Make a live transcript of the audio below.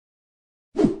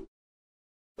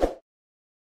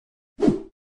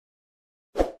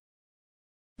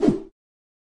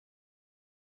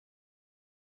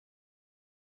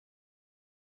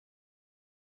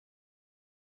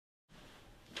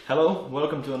Hello,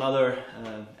 welcome to another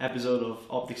episode of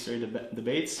Optics Theory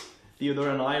Debates. Theodore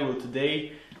and I will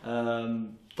today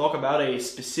talk about a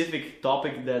specific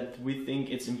topic that we think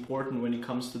it's important when it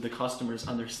comes to the customer's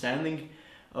understanding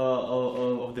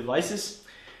of devices.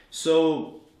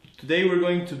 So today we're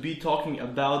going to be talking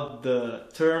about the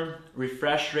term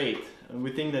refresh rate. And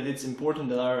we think that it's important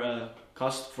that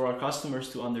for our customers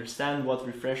to understand what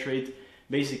refresh rate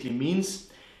basically means.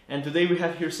 And today we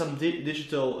have here some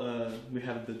digital, we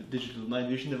have the digital night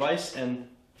vision device and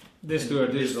these two are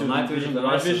digital night vision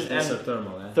devices and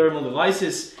thermal. Yeah. Thermal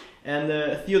devices. And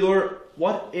Theodore,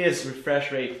 what is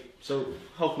refresh rate? So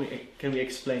how can we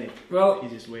explain it? Well, the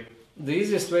easiest way. The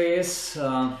easiest way is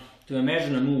to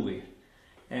imagine a movie.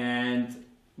 And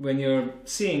when you're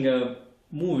seeing a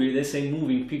movie, they say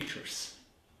moving pictures.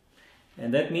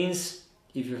 And that means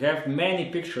if you have many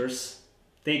pictures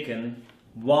taken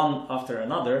one after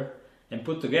another and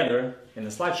put together in a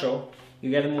slideshow, you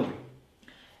get a movie.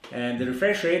 And the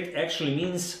refresh rate actually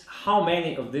means how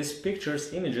many of these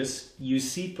pictures, images, you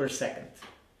see per second.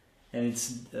 And it's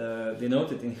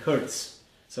denoted in hertz.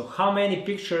 So how many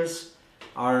pictures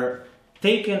are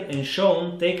taken and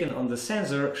shown, taken on the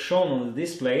sensor, shown on the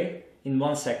display in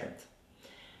 1 second.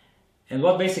 And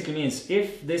what basically means,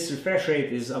 if this refresh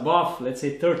rate is above, let's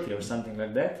say 30 or something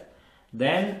like that,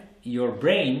 then your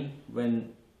brain,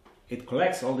 when it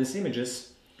collects all these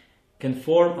images, can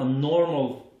form a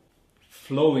normal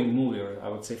flowing movie, or I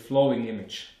would say flowing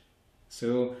image.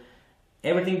 So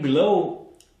everything below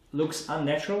looks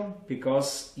unnatural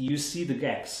because you see the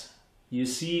gaps. You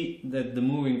see that the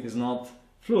moving is not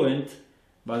fluent,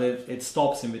 but it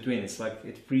stops in between. It's like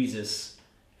it freezes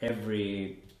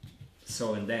every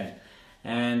so and then.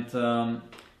 And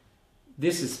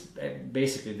this is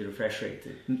basically the refresh rate.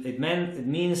 It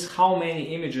means how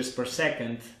many images per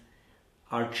second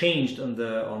are changed on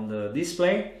the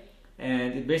display,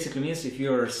 and it basically means if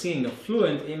you're seeing a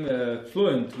fluent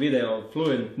video,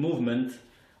 fluent movement,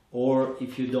 or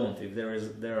if you don't, if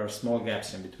there are small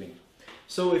gaps in between.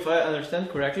 So if I understand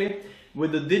correctly,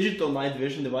 with the digital night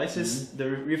vision devices, the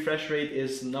refresh rate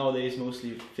is nowadays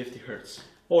mostly 50 hertz.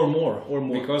 Or more.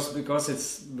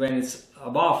 Because when it's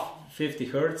above 50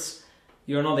 hertz,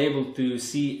 you're not able to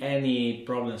see any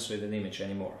problems with an image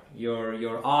anymore.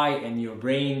 Your eye and your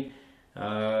brain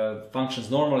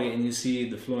functions normally, and you see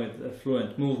the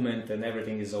fluent movement, and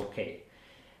everything is okay.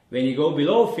 When you go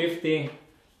below 50,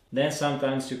 then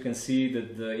sometimes you can see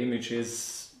that the image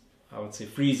is, I would say,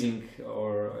 freezing,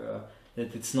 or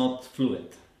that it's not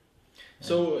fluent.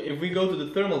 So if we go to the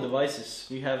thermal devices,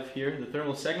 we have here the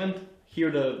thermal segment.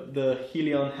 Here the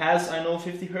Helion has, I know,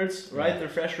 50 hertz, right? The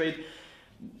refresh rate.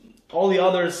 All the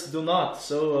others do not.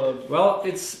 So well,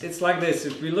 it's like this.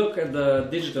 If we look at the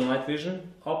digital night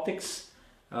vision optics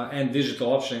and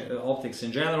digital optics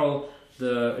in general,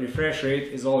 the refresh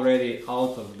rate is already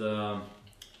out of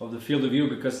the field of view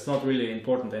because it's not really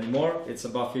important anymore. It's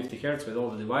above 50 hertz with all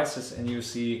the devices, and you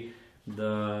see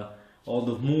all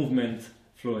the movement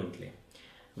fluently.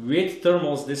 With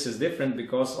thermals, this is different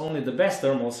because only the best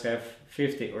thermals have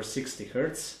 50 or 60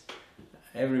 hertz.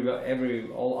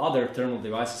 All other thermal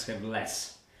devices have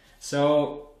less.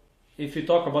 So if you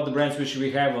talk about the brands which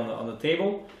we have on the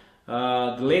table,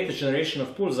 the latest generation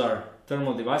of Pulsar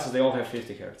thermal devices, they all have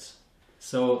 50 hertz.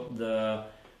 So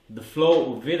the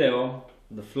flow of video,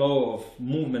 the flow of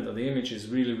movement of the image is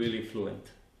really fluent,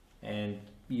 and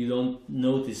you don't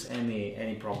notice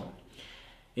any problem.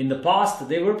 In the past,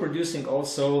 they were producing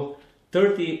also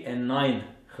 30 and 9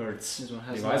 hertz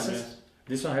devices. 9,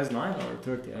 This one has 9 or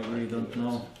 30, I really don't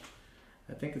know.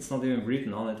 I think it's not even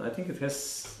written on it. I think it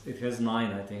has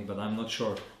 9, I think, but I'm not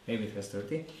sure. Maybe it has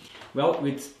 30. Well,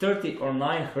 with 30 or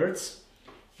 9 hertz,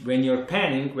 when you're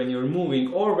panning, when you're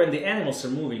moving, or when the animals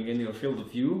are moving in your field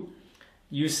of view,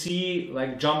 you see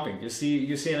like jumping. You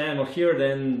see an animal here,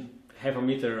 then half a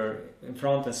meter in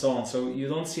front, and so on. So you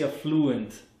don't see a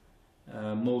fluent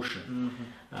motion.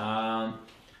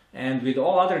 And with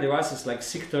all other devices like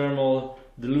SIG Thermal,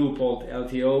 the Leupold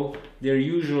LTO, they're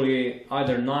usually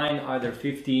either 9, either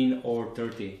 15 or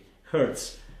 30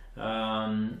 hertz.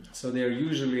 So they're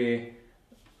usually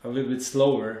a little bit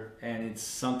slower, and it's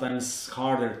sometimes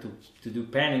harder to do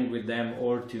panning with them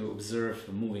or to observe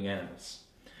moving animals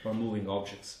or moving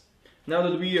objects. Now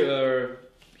that we are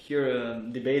here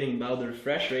debating about the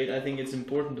refresh rate, I think it's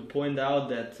important to point out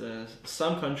that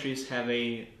some countries have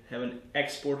an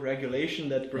export regulation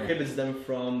that prohibits them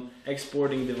from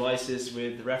exporting devices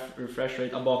with refresh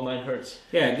rate above 9 hertz.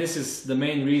 Yeah, this is the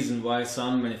main reason why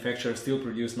some manufacturers still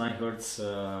produce 9 hertz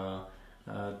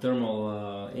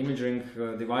thermal imaging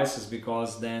devices,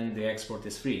 because then the export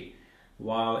is free.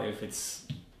 While if it's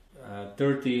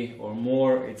 30 or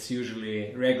more, it's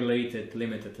usually regulated,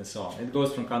 limited, and so on. It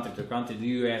goes from country to country. The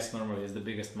US normally is the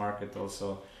biggest market,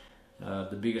 also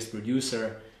the biggest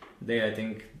producer. I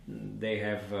think they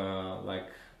have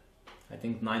I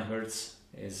think 9 hertz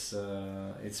is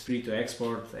it's free to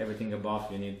export. Everything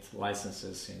above, you need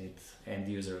licenses, you need end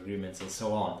user agreements, and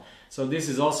so on. So this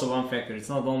is also one factor. It's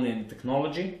not only in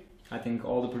technology. I think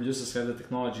all the producers have the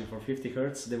technology for 50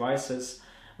 hertz devices,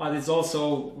 but it's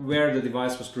also where the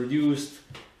device was produced,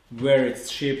 where it's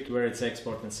shipped, where it's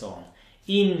exported, and so on.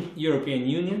 In European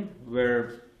Union,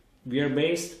 where we are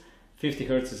based, 50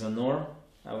 hertz is a norm.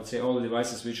 I would say all the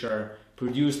devices which are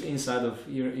produced inside of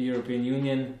European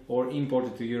Union or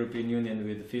imported to European Union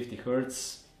with 50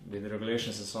 hertz, with the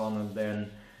regulations and so on, and then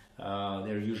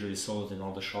they're usually sold in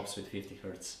all the shops with 50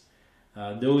 hertz.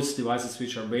 Those devices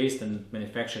which are based and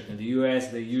manufactured in the US,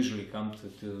 they usually come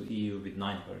to EU with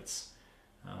 9 hertz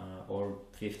or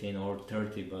 15 or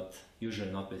 30, but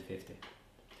usually not with 50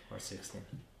 or 16.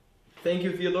 Thank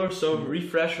you, Theodore. So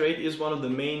refresh rate is one of the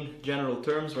main general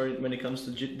terms when it comes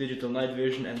to digital night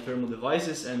vision and thermal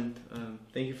devices, and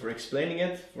thank you for explaining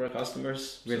it for our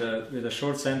customers. With a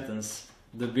short sentence,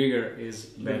 the bigger is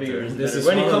better. The bigger is this better. Is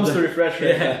when it comes to refresh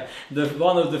rate. Yeah,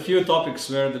 one of the few topics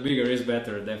where the bigger is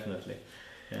better, definitely.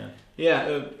 Yeah.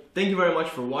 Yeah. Thank you very much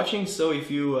for watching. So if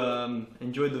you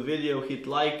enjoyed the video, hit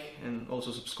like and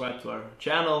also subscribe to our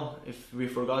channel. If we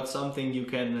forgot something, you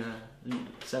can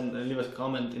leave us a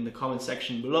comment in the comment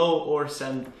section below, or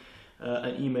send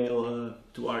an email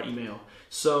to our email.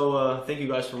 So thank you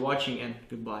guys for watching, and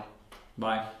goodbye.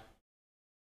 Bye.